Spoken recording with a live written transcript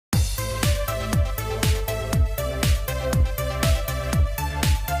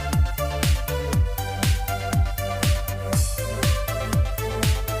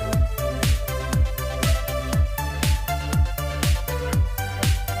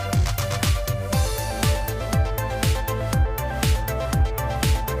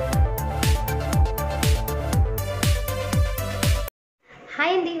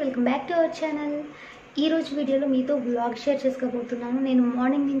Our channel. ఈరోజు వీడియోలో మీతో బ్లాగ్ షేర్ చేసుకోబోతున్నాను. నేను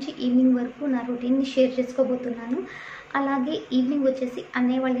మార్నింగ్ నుంచి ఈవినింగ్ వరకు నా రొటీన్ని షేర్ చేసుకోబోతున్నాను. అలాగే ఈవినింగ్ వచ్చేసి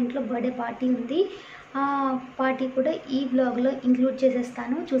అన్నయ్య వాళ్ళ ఇంట్లో బర్త్డే పార్టీ ఉంది. ఆ పార్టీ కూడా ఈ బ్లాగ్లో ఇంక్లూడ్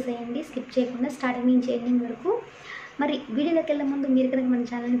చేసేస్తాను. చూసేయండి స్కిప్ చేయకుండా స్టార్టింగ్ నుంచి ఎండింగ్ వరకు. మరి వీడియోలోకి వెళ్ళే ముందు మీరు కనుక మన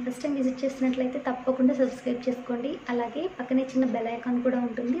ఛానల్ని ఫస్ట్ టైం విజిట్ చేస్తున్నట్లయితే తప్పకుండా సబ్స్క్రైబ్ చేసుకోండి. అలాగే పక్కనే చిన్న బెల్ ఐకాన్ కూడా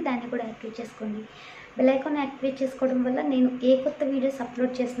ఉంటుంది, దాన్ని కూడా యాక్టివేట్ చేసుకోండి. బెల్ ఐకాన్ యాక్టివేట్ చేసుకోవడం వల్ల నేను ఏ కొత్త వీడియోస్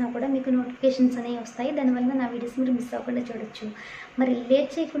అప్లోడ్ చేసినా కూడా మీకు నోటిఫికేషన్స్ అనేవి వస్తాయి. దానివల్ల నా వీడియోస్ మీరు మిస్ అవ్వకుండా చూడొచ్చు. మరి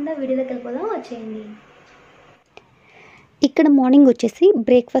లేట్ చేయకుండా వీడియోలోకి వెళ్ళిపోదాం, వచ్చేయండి. ఇక్కడ మార్నింగ్ వచ్చేసి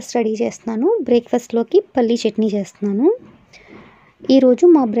బ్రేక్ఫాస్ట్ రెడీ చేస్తున్నాను. బ్రేక్ఫాస్ట్లోకి పల్లీ చట్నీ చేస్తున్నాను. ఈరోజు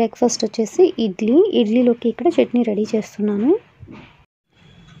మా బ్రేక్ఫాస్ట్ వచ్చేసి ఇడ్లీలోకి ఇక్కడ చట్నీ రెడీ చేస్తున్నాను.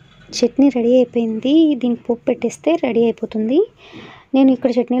 చట్నీ రెడీ అయిపోయింది. దీనికి పోపు పెట్టేస్తే రెడీ అయిపోతుంది. నేను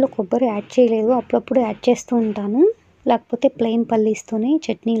ఇక్కడ చట్నీలో కొబ్బరి యాడ్ చేయలేదు, అప్పుడప్పుడు యాడ్ చేస్తూ ఉంటాను. లేకపోతే ప్లెయిన్ పల్లీస్తోనే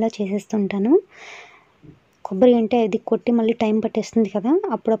చట్నీ ఇలా చేసేస్తుంటాను. కొబ్బరి అంటే అది కొట్టి మళ్ళీ టైం పట్టేస్తుంది కదా,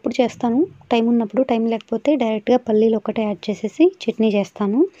 అప్పుడప్పుడు చేస్తాను. టైం ఉన్నప్పుడు, టైం లేకపోతే డైరెక్ట్గా పల్లీలు ఒకటే యాడ్ చేసేసి చట్నీ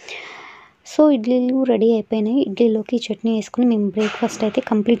చేస్తాను. సో ఇడ్లీలు రెడీ అయిపోయినాయి. ఇడ్లీలోకి చట్నీ వేసుకుని మేము బ్రేక్ఫాస్ట్ అయితే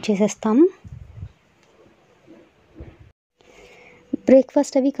కంప్లీట్ చేసేస్తాం.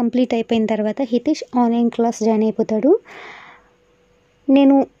 బ్రేక్ఫాస్ట్ అవి కంప్లీట్ అయిపోయిన తర్వాత హితేష్ ఆన్లైన్ క్లాస్ జాయిన్ అయిపోతాడు.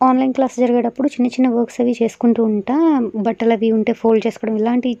 నేను ఆన్లైన్ క్లాస్ జరిగేటప్పుడు చిన్న చిన్న వర్క్స్ అవి చేసుకుంటూ ఉంటా. బట్టలు అవి ఉంటే ఫోల్డ్ చేసుకోవడం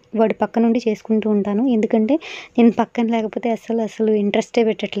ఇలాంటి వాడి పక్క నుండి చేసుకుంటూ ఉంటాను. ఎందుకంటే నేను పక్కన లేకపోతే అసలు ఇంట్రెస్టే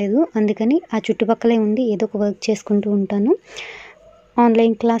పెట్టట్లేదు. అందుకని ఆ చుట్టుపక్కలే ఉండి ఏదో ఒక వర్క్ చేసుకుంటూ ఉంటాను.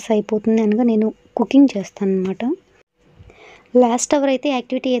 ఆన్లైన్ క్లాస్ అయిపోతుంది అనగా నేను కుకింగ్ చేస్తాను అనమాట. లాస్ట్ అవర్ అయితే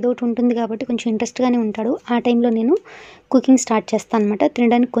యాక్టివిటీ ఏదో ఒకటి ఉంటుంది కాబట్టి కొంచెం ఇంట్రెస్ట్గానే ఉంటాడు. ఆ టైంలో నేను కుకింగ్ స్టార్ట్ చేస్తాను అనమాట,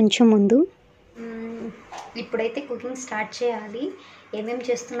 తినడానికి కొంచెం ముందు. ఇప్పుడైతే కుకింగ్ స్టార్ట్ చేయాలి. ఏమేమి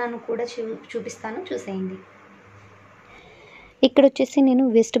చేస్తున్నాను కూడా చూపిస్తాను, చూసేయండి. ఇక్కడ వచ్చేసి నేను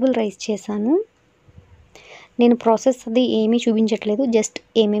వెజిటబుల్ రైస్ చేశాను. నేను ప్రాసెస్ అది ఏమీ చూపించట్లేదు, జస్ట్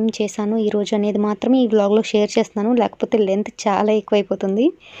ఏమేమి చేశాను ఈరోజు అనేది మాత్రమే ఈ వ్లాగ్లో షేర్ చేస్తున్నాను. లేకపోతే లెంత్ చాలా ఎక్కువైపోతుంది.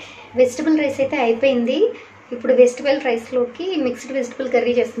 వెజిటబుల్ రైస్ అయితే అయిపోయింది. ఇప్పుడు వెజిటబుల్ రైస్లోకి మిక్స్డ్ వెజిటబుల్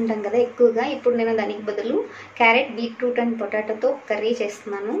కర్రీ చేస్తుంటాం కదా ఎక్కువగా. ఇప్పుడు నేను దానికి బదులు క్యారెట్, బీట్రూట్ అండ్ పొటాటోతో కర్రీ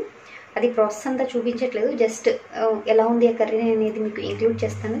చేస్తున్నాను. అది ప్రాసెస్ అంతా చూపించట్లేదు, జస్ట్ ఎలా ఉంది ఆ కర్రీ అనేది మీకు ఇంక్లూడ్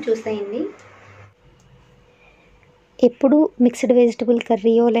చేస్తాను, చూసేయండి. ఎప్పుడు మిక్స్డ్ వెజిటబుల్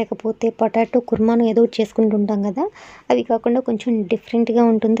కర్రీయో లేకపోతే పొటాటో కుర్మాను ఏదో చేసుకుంటుంటాం కదా, అవి కాకుండా కొంచెం డిఫరెంట్గా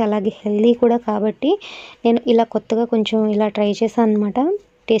ఉంటుంది, అలాగే హెల్దీ కూడా. కాబట్టి నేను ఇలా కొత్తగా కొంచెం ఇలా ట్రై చేశాను అనమాట.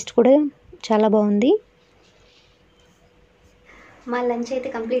 టేస్ట్ కూడా చాలా బాగుంది. మా లంచ్ అయితే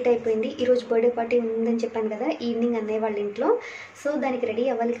కంప్లీట్ అయిపోయింది. ఈరోజు బర్త్డే పార్టీ ఉందని చెప్పాను కదా ఈవినింగ్ అన్నయ్య వాళ్ళ ఇంట్లో. సో దానికి రెడీ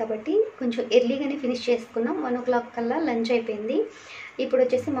అవ్వాలి కాబట్టి కొంచెం ఎర్లీగానే ఫినిష్ చేసుకున్నాం. 1 o'clock కల్లా లంచ్ అయిపోయింది. ఇప్పుడు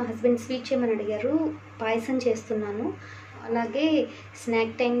వచ్చేసి మా హస్బెండ్ స్వీట్ చేయమని అడిగారు, పాయసం చేస్తున్నాను. అలాగే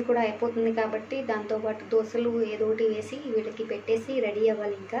స్నాక్ టైం కూడా అయిపోతుంది కాబట్టి దాంతోపాటు దోశలు ఏదో ఒకటి వేసి వీళ్ళకి పెట్టేసి రెడీ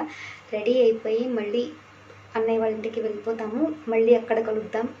అవ్వాలి. ఇంకా రెడీ అయిపోయి మళ్ళీ అన్నయ్య వాళ్ళ ఇంటికి వెళ్ళిపోతాము. మళ్ళీ అక్కడ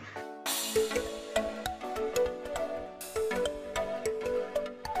కలుద్దాం.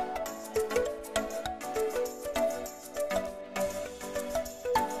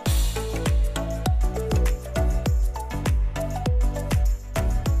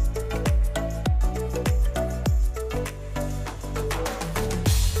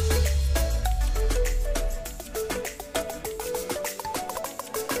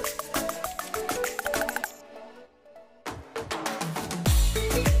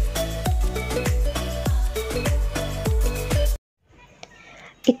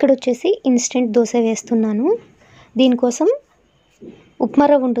 ఇక్కడ వచ్చేసి ఇన్స్టెంట్ దోశ వేస్తున్నాను. దీనికోసం ఉప్మా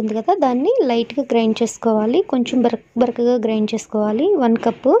రవ్వ ఉంటుంది కదా, దాన్ని లైట్గా గ్రైండ్ చేసుకోవాలి. కొంచెం బరకగా గ్రైండ్ చేసుకోవాలి. 1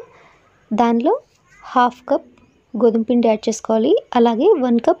 కప్పు, దానిలో 1/2 కప్ గోధుమ పిండి యాడ్ చేసుకోవాలి. అలాగే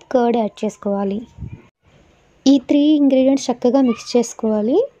 1 కప్ కర్డ్ యాడ్ చేసుకోవాలి. ఈ 3 ఇంగ్రీడియంట్స్ చక్కగా మిక్స్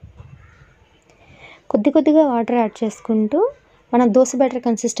చేసుకోవాలి. కొద్దిగా వాటర్ యాడ్ చేసుకుంటూ మన దోశ బ్యాటర్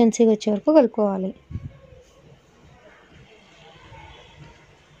కన్సిస్టెన్సీ వచ్చే వరకు కలుపుకోవాలి.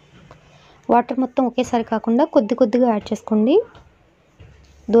 వాటర్ మొత్తం ఒకేసారి కాకుండా కొద్దిగా యాడ్ చేసుకోండి.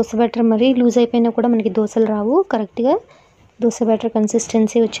 దోశ బ్యాటర్ మరీ లూజ్ అయిపోయినా కూడా మనకి దోశలు రావు. కరెక్ట్గా దోశ బ్యాటర్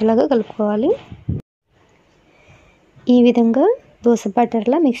కన్సిస్టెన్సీ వచ్చేలాగా కలుపుకోవాలి. ఈ విధంగా దోశ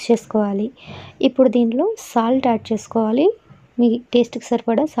బ్యాటర్లా మిక్స్ చేసుకోవాలి. ఇప్పుడు దీంట్లో సాల్ట్ యాడ్ చేసుకోవాలి. మీ టేస్ట్కి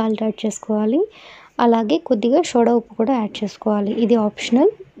సరిపడా సాల్ట్ యాడ్ చేసుకోవాలి. అలాగే కొద్దిగా సోడా ఉప్పు కూడా యాడ్ చేసుకోవాలి. ఇది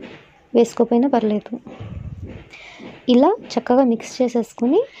ఆప్షనల్, వేసుకోకపోయినా పర్లేదు. ఇలా చక్కగా మిక్స్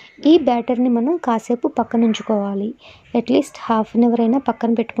చేసేసుకుని ఈ బ్యాటర్ని మనం కాసేపు పక్కన ఉంచుకోవాలి. అట్లీస్ట్ 1/2 an hour అయినా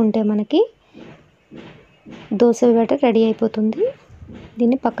పక్కన పెట్టుకుంటే మనకి దోశ బ్యాటర్ రెడీ అయిపోతుంది.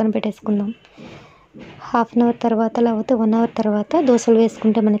 దీన్ని పక్కన పెట్టేసుకుందాం. హాఫ్ అన్ అవర్ తర్వాత లేకపోతే 1 అవర్ తర్వాత దోసలు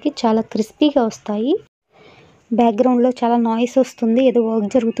వేసుకుంటే మనకి చాలా క్రిస్పీగా వస్తాయి. బ్యాక్గ్రౌండ్లో చాలా నాయిస్ వస్తుంది, ఏదో వర్క్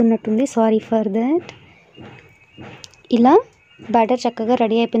జరుగుతున్నట్టుంది, సారీ ఫర్ దాట్. ఇలా బ్యాటర్ చక్కగా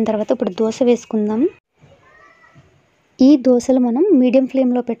రెడీ అయిపోయిన తర్వాత ఇప్పుడు దోశ వేసుకుందాం. ఈ దోశలు మనం మీడియం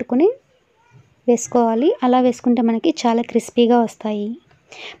ఫ్లేమ్లో పెట్టుకొని వేసుకోవాలి. అలా వేసుకుంటే మనకి చాలా క్రిస్పీగా వస్తాయి.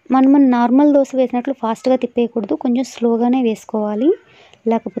 మనం నార్మల్ దోశ వేసినట్లు ఫాస్ట్గా తిప్పేయకూడదు, కొంచెం స్లోగానే వేసుకోవాలి,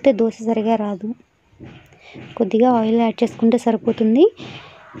 లేకపోతే దోశ సరిగా రాదు. కొద్దిగా ఆయిల్ యాడ్ చేసుకుంటే సరిపోతుంది.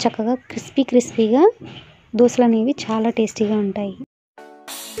 చక్కగా క్రిస్పీగా దోశలు అనేవి చాలా టేస్టీగా ఉంటాయి.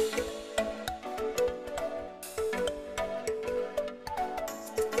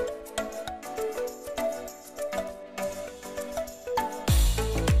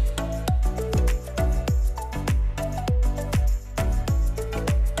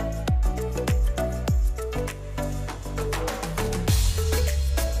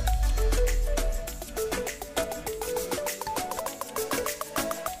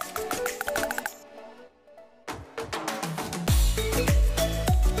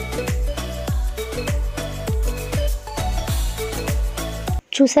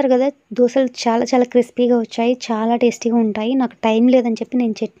 చూసారు కదా, దోశలు చాలా క్రిస్పీగా వచ్చాయి, చాలా టేస్టీగా ఉంటాయి. నాకు టైం లేదని చెప్పి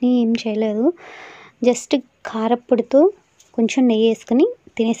నేను చట్నీ ఏం చేయలేదు, జస్ట్ కారప్పొడితో కొంచెం నెయ్యి వేసుకొని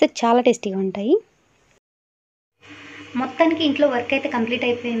తినేస్తే చాలా టేస్టీగా ఉంటాయి. మొత్తానికి ఇంట్లో వర్క్ అయితే కంప్లీట్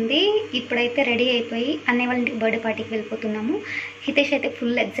అయిపోయింది. ఇప్పుడైతే రెడీ అయిపోయి అన్నయ్య వాళ్ళ ఇంటికి బర్త్డే పార్టీకి వెళ్ళిపోతున్నాము. హితేష్ అయితే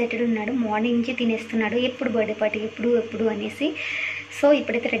ఫుల్ ఎక్సైటెడ్ ఉన్నాడు, మార్నింగ్ నుంచి తినేస్తున్నాడు, ఎప్పుడు బర్త్డే పార్టీ ఎప్పుడు అనేసి. సో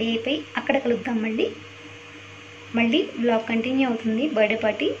ఇప్పుడైతే రెడీ అయిపోయి అక్కడ కలుద్దాం. మళ్ళీ బ్లాగ్ కంటిన్యూ అవుతుంది. బర్త్డే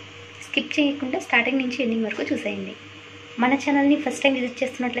పార్టీ స్కిప్ చేయకుండా స్టార్టింగ్ నుంచి ఎండింగ్ వరకు చూసేయండి. మన ఛానల్ని ఫస్ట్ టైం విజిట్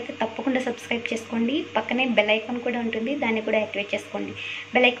చేస్తున్నట్లయితే తప్పకుండా సబ్స్క్రైబ్ చేసుకోండి. పక్కనే బెల్ ఐకాన్ కూడా ఉంటుంది, దాన్ని కూడా యాక్టివేట్ చేసుకోండి.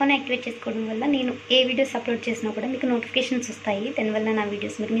 బెల్ ఐకాన్ యాక్టివేట్ చేసుకోవడం వల్ల నేను ఏ వీడియోస్ అప్లోడ్ చేసినా కూడా మీకు నోటిఫికేషన్స్ వస్తాయి. దానివల్ల నా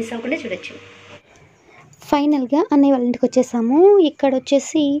వీడియోస్ మీరు మిస్ అవ్వకుండా చూడొచ్చు. ఫైనల్గా అన్నయ్య వాళ్ళ ఇంటికి వచ్చేసాము. ఇక్కడ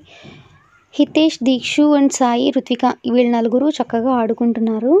వచ్చేసి హితేష్, దీక్షు అండ్ సాయి, రుత్విక వీళ్ళు నలుగురు చక్కగా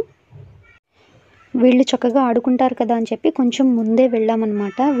ఆడుకుంటున్నారు. వీళ్ళు చక్కగా ఆడుకుంటారు కదా అని చెప్పి కొంచెం ముందే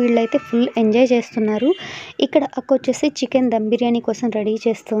వెళ్ళామన్నమాట. వీళ్ళైతే ఫుల్ ఎంజాయ్ చేస్తున్నారు. ఇక్కడ అక్క వచ్చేసి చికెన్ దమ్ బిర్యానీ కోసం రెడీ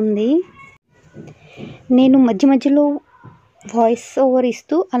చేస్తుంది. నేను మధ్యలో వాయిస్ ఓవర్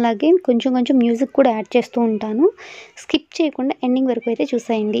ఇస్తూ అలాగే కొంచెం మ్యూజిక్ కూడా యాడ్ చేస్తూ ఉంటాను. స్కిప్ చేయకుండా ఎండింగ్ వరకు అయితే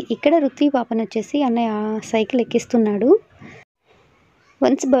చూసేయండి. ఇక్కడ రుత్వి పాపను వచ్చేసి అన్నయ్య సైకిల్ ఎక్కిస్తున్నాడు.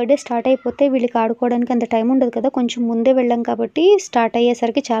 వన్స్ బర్త్డే స్టార్ట్ అయిపోతే వీళ్ళకి ఆడుకోవడానికి అంత టైం ఉండదు కదా, కొంచెం ముందే వెళ్ళాం కాబట్టి స్టార్ట్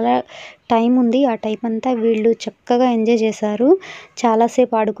అయ్యేసరికి చాలా టైం ఉంది. ఆ టైం అంతా వీళ్ళు చక్కగా ఎంజాయ్ చేశారు,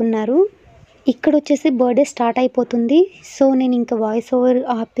 చాలాసేపు ఆడుకున్నారు. ఇక్కడ వచ్చేసి బర్త్డే స్టార్ట్ అయిపోతుంది. సో నేను ఇంకా వాయిస్ ఓవర్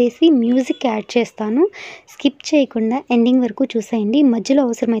ఆపేసి మ్యూజిక్ యాడ్ చేస్తాను. స్కిప్ చేయకుండా ఎండింగ్ వరకు చూసేయండి. మధ్యలో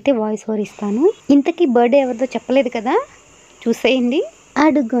అవసరమైతే వాయిస్ ఓవర్ ఇస్తాను. ఇంతకీ బర్త్డే ఎవరిదో చెప్పలేదు కదా, చూసేయండి.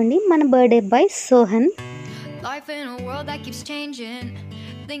 అడుగోండి మన birthday boy Sohan. Life in a world that keeps changing.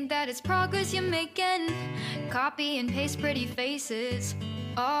 Think that it's progress you're making. Copy and paste pretty faces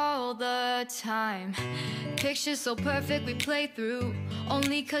all the time. Pictures so perfect we play through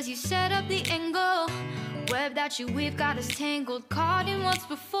only cause you set up the angle. Web that you weave got us tangled, caught in what's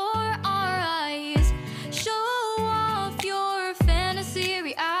before our eyes. Show off your fantasy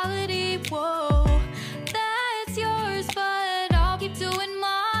reality. Whoa, that's yours but I'll keep doing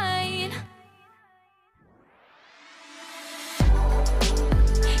mine.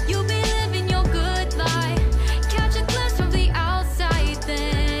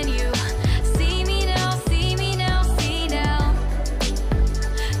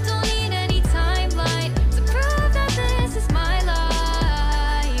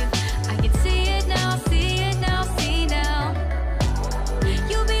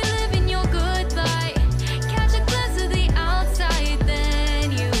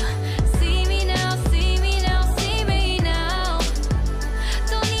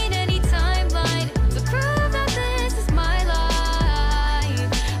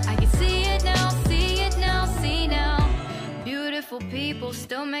 People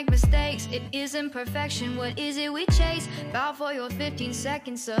still make mistakes, it isn't perfection, what is it we chase? Bow for your 15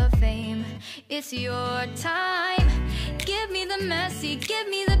 seconds of fame, it's your time. Give me the messy, give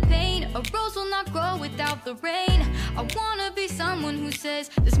me the pain, a rose will not grow without the rain. I wanna be someone who says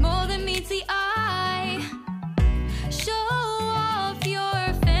there's more than meets the eye. Show off your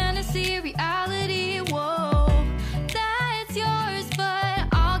fantasy reality. Whoa, that's yours but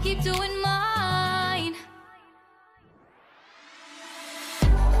I'll keep doing mine.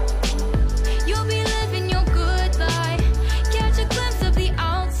 You'll be living your good life, catch a glimpse of the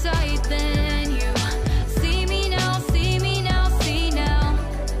outside, then you see me now, see me now, see now.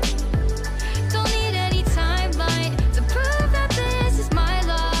 Don't need any timeline to prove that this is my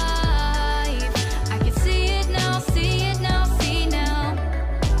life.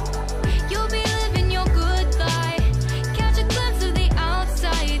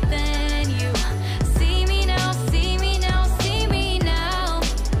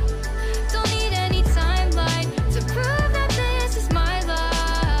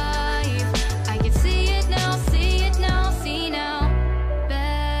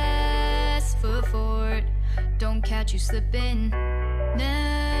 let you slip in.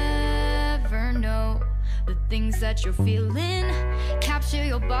 Never know the things that you're feeling. Capture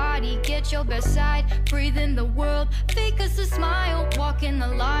your body, get your best side. Breathe in the world, fake us a smile. Walk in the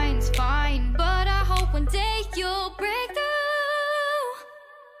lines, fine. But I hope one day you'll break through.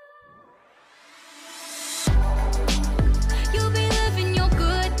 You'll be living your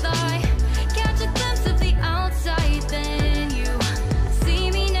good life. Catch a glimpse of the outside, then you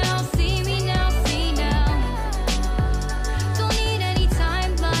see me now, see me now, see now. Don't need any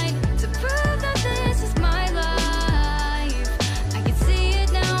timeline to prove that this is my life. I can see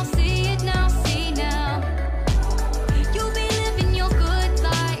it now, see it now, see now. You'll be living your good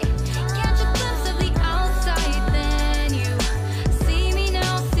life. Catch a glimpse of the outside, then you see me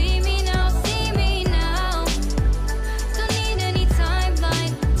now, see me now, see me now. Don't need any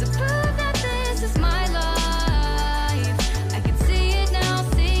timeline to prove that this is my life. I can see it now,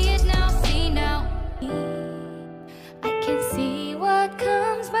 see it now, see now. I can see what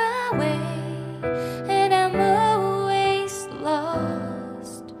comes my way, and I'm always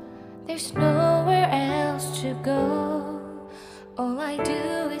lost. There's nowhere else to go. All I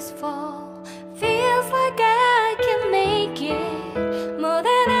do is fall. Feels like I can make it more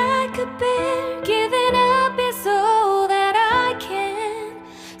than I could bear. Giving up is all that I can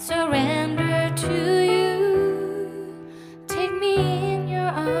surrender to you. Take me in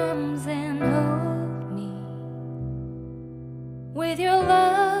your arms and hold me. With your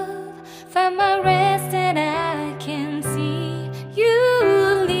love, find my rest, and I can see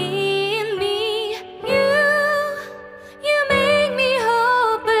you lead me. You make me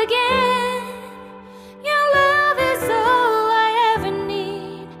hope again. Your love is all I ever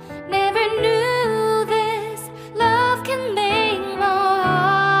need. Never knew this love can make my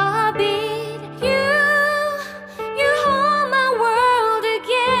heart beat. You hold my world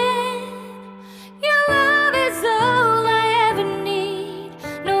again. Your love is all I ever need.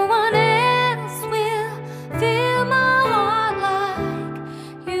 No one else will fill my heart like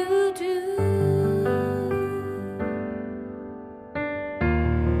you do.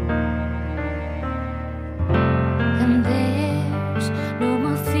 And there's no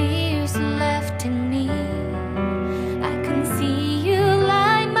more fears left in me. I can see you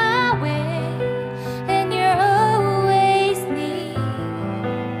light my way, and you're always near.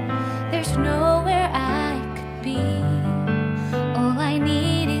 There's nowhere I could be. All I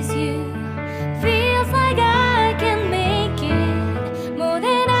need is you. Feels like I can make it more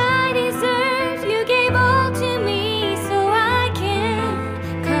than I deserve. You gave all to me so I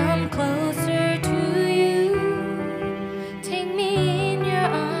can come closer to you. Take me in your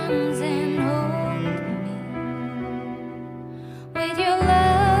arms and hold me. With your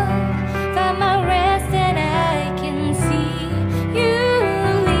love, find my rest, and I can see you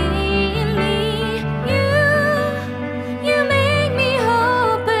lead me. You make me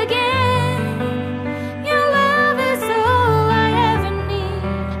hope again. Your love is all I ever need.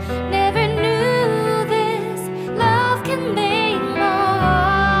 Never knew this love can make my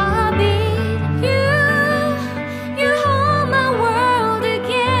heart beat. You hold my world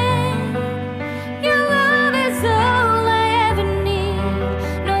again. Your love is all I ever need.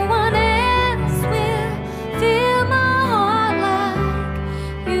 No one else will fill my heart like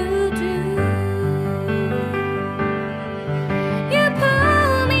you do. You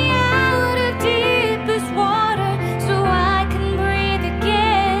pull me out of deepest water so I can breathe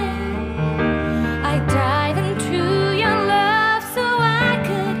again. I dive into your love so I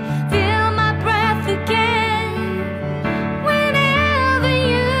could feel my breath again. Whenever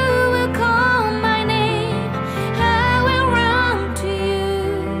you will call my name, I will run to you.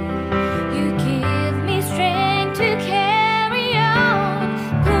 You give me strength to carry on.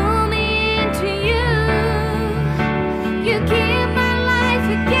 Pull me into you. You give my life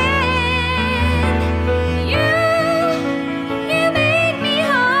again. You make me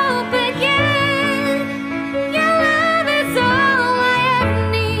hope again. Your love is all I ever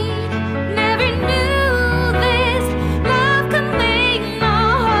need. Never knew this love could make my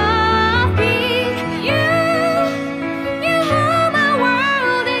heart beat. You hold my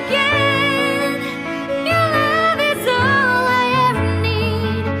world again. Your love is all I ever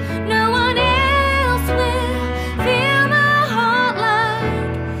need. No one else will fill my heart like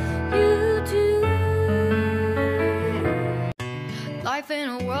you do. Life in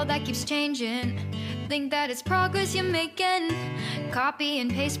a world that keeps changing. Think that it's progress you're making. Copy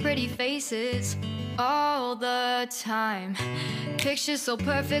and paste pretty faces all the time. Pictures so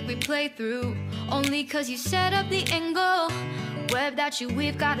perfect we play through. Only cause you set up the angle. Web that you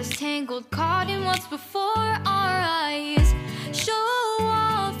weave got us tangled. Caught in what's before our eyes. Show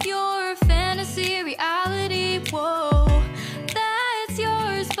off your fantasy reality. Whoa.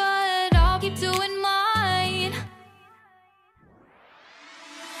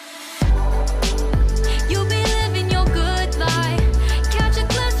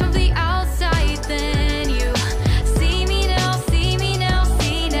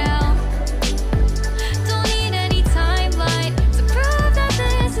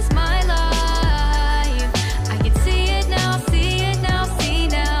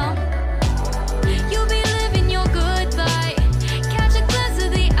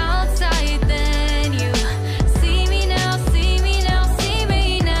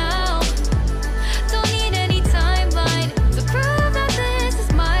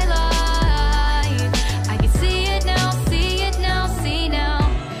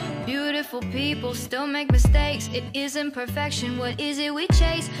 still make mistakes. It isn't perfection, what is it we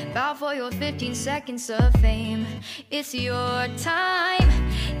chase? Bow for your 15 seconds of fame. It's your time.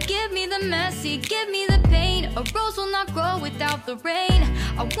 Give me the messy, give me the pain. A rose will not grow without the rain.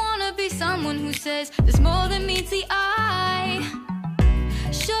 I wanna be someone who says there's more than meets the eye.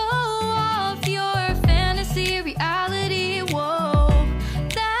 Show off your fantasy, reality, whoa.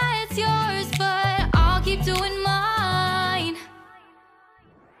 That's yours, but I'll keep doing mine.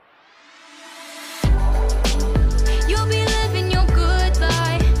 You'll be living your good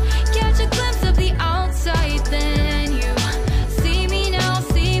life. Catch a glimpse of the outside, then you see me now,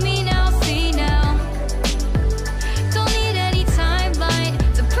 see me now, see now. Don't need any timeline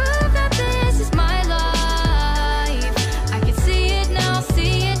to prove that this is my life. I can see it now,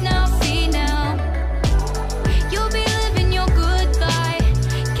 see it now, see now. You'll be living your good life.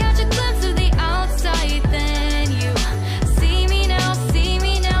 Catch a glimpse of the outside, then you see me now, see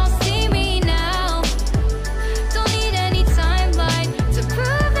me now, see me now. Don't need any timeline to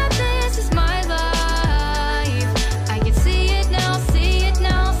prove that this is my life. I can see it now, see it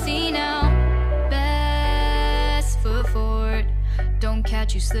now, see now. Best foot forward, don't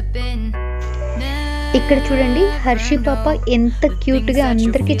catch you slipping. ఇక్కడ చూడండి హర్షి పాప ఎంత cute గా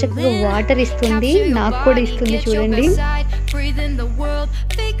అందరికి చక్కగా water ఇస్తుంది, నాకు కూడా ఇస్తుంది చూడండి. Breathe in the world,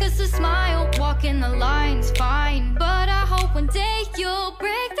 fake us a smile, walk in the lines, fine. But I hope one day you'll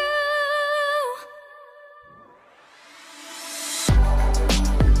break through.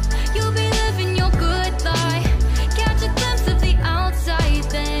 You'll be living your good life. Catch a glimpse of the outside,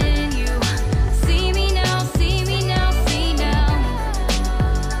 then you see me now, see me now, see now.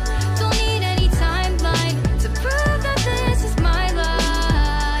 Don't need any timeline to prove that this is my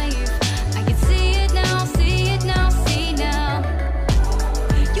life. I can see it now, see it now, see now.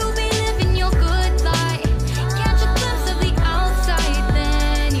 You'll be living your good life. Catch a glimpse of the outside,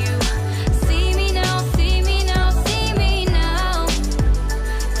 then you see me now, see me now, see me now.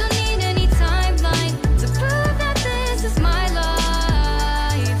 Don't need any timeline to prove that this is my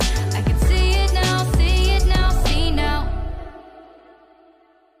life. I can see it now, see it now, see now.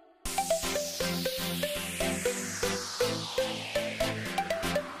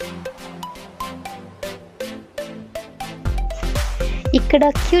 ఇక్కడ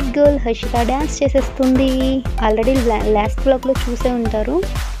cute girl Harshita dance చేసేస్తుంది. Already last వ్లాగ్లో చూసే ఉంటారు,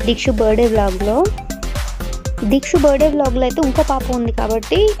 Deekshu birthday వ్లాగ్లో. Deekshu birthday వ్లాగ్లో అయితే ఇంకో పాప ఉంది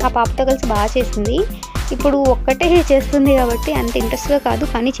కాబట్టి ఆ పాపతో కలిసి బాగా చేసింది. ఇప్పుడు ఒక్కటే చేస్తుంది కాబట్టి అంత ఇంట్రెస్ట్గా కాదు,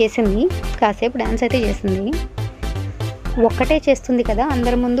 కానీ చేసింది. కాసేపు డ్యాన్స్ అయితే చేసింది. ఒక్కటే చేస్తుంది కదా,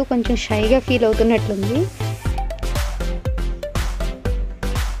 అందరి ముందు కొంచెం షైగా ఫీల్ అవుతున్నట్లుంది.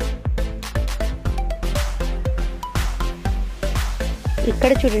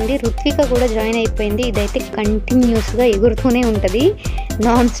 ఇక్కడ చూడండి రుత్విక కూడా జాయిన్ అయిపోయింది. ఇదైతే కంటిన్యూస్గా ఎగురుతూనే ఉంటుంది,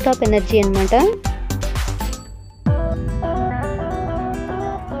 నాన్ స్టాప్ ఎనర్జీ అన్నమాట.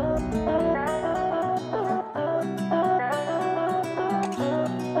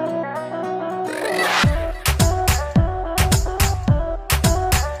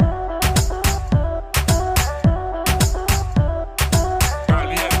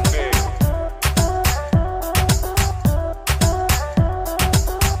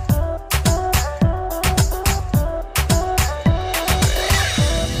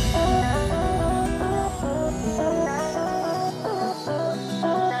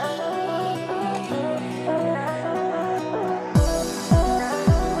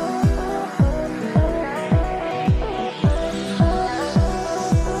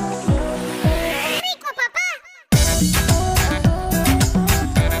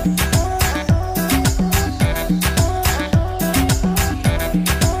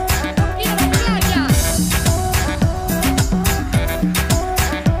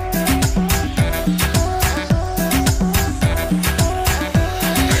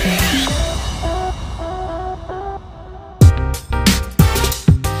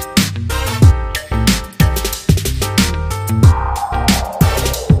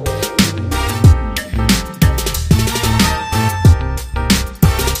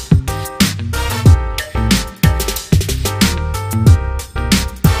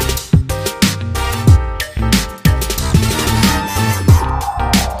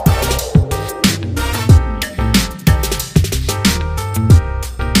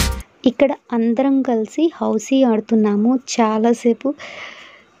 ఇక్కడ అందరం కలిసి హౌసీ ఆడుతున్నాము చాలాసేపు,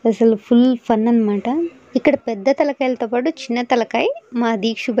 అసలు ఫుల్ ఫన్ అన్నమాట. ఇక్కడ పెద్ద తలకాయలతో పాటు చిన్న తలకాయ మా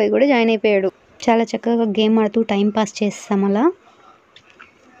దీక్షుబాయ్ కూడా జాయిన్ అయిపోయాడు. చాలా చక్కగా గేమ్ ఆడుతూ టైం పాస్ చేస్తాం అలా.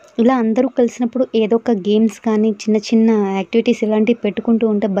 ఇలా అందరూ కలిసినప్పుడు ఏదో ఒక గేమ్స్ కానీ చిన్న చిన్న యాక్టివిటీస్ ఇలాంటివి పెట్టుకుంటూ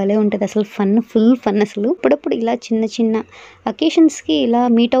ఉంటే భలే ఉంటుంది అసలు. ఫుల్ ఫన్ అసలు. అప్పుడప్పుడు ఇలా చిన్న చిన్న అకేషన్స్కి ఇలా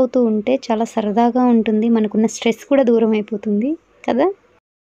మీట్ అవుతూ ఉంటే చాలా సరదాగా ఉంటుంది, మనకున్న స్ట్రెస్ కూడా దూరం అయిపోతుంది కదా.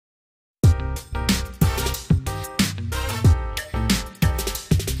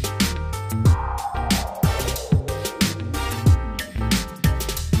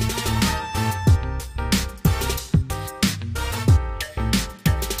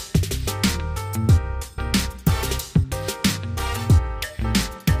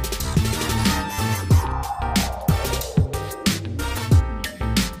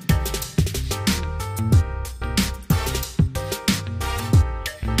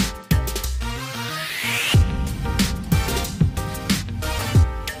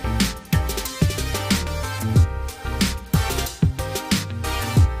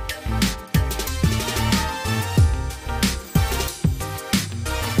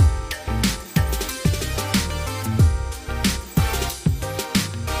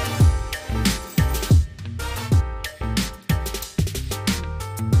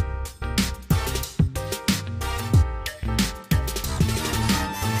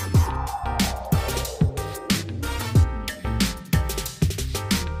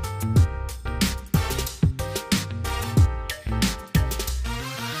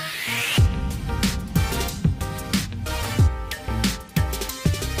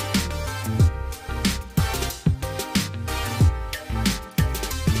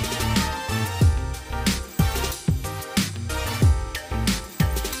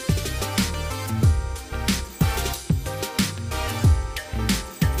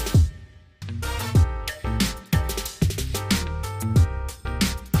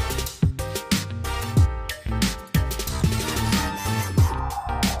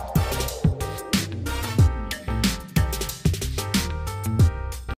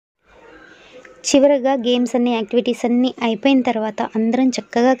 చివరగా గేమ్స్ అన్ని యాక్టివిటీస్ అన్నీ అయిపోయిన తర్వాత అందరం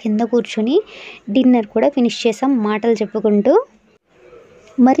చక్కగా కింద కూర్చొని డిన్నర్ కూడా ఫినిష్ చేసాం మాటలు చెప్పుకుంటూ.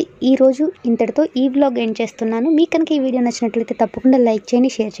 మరి ఈరోజు ఇంతటితో ఈ వ్లాగ్ ఎండ్ చేస్తున్నాను. మీకు కనుక ఈ వీడియో నచ్చినట్లయితే తప్పకుండా లైక్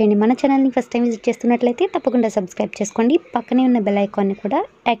చేయండి, షేర్ చేయండి. మన ఛానల్ని ఫస్ట్ టైం విజిట్ చేస్తున్నట్లయితే తప్పకుండా సబ్స్క్రైబ్ చేసుకోండి. పక్కనే ఉన్న బెల్ ఐకాన్ని కూడా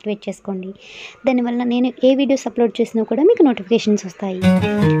యాక్టివేట్ చేసుకోండి. దానివల్ల నేను ఏ వీడియోస్ అప్లోడ్ చేసినా కూడా మీకు నోటిఫికేషన్స్ వస్తాయి.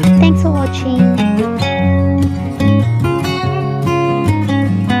 Thanks for watching.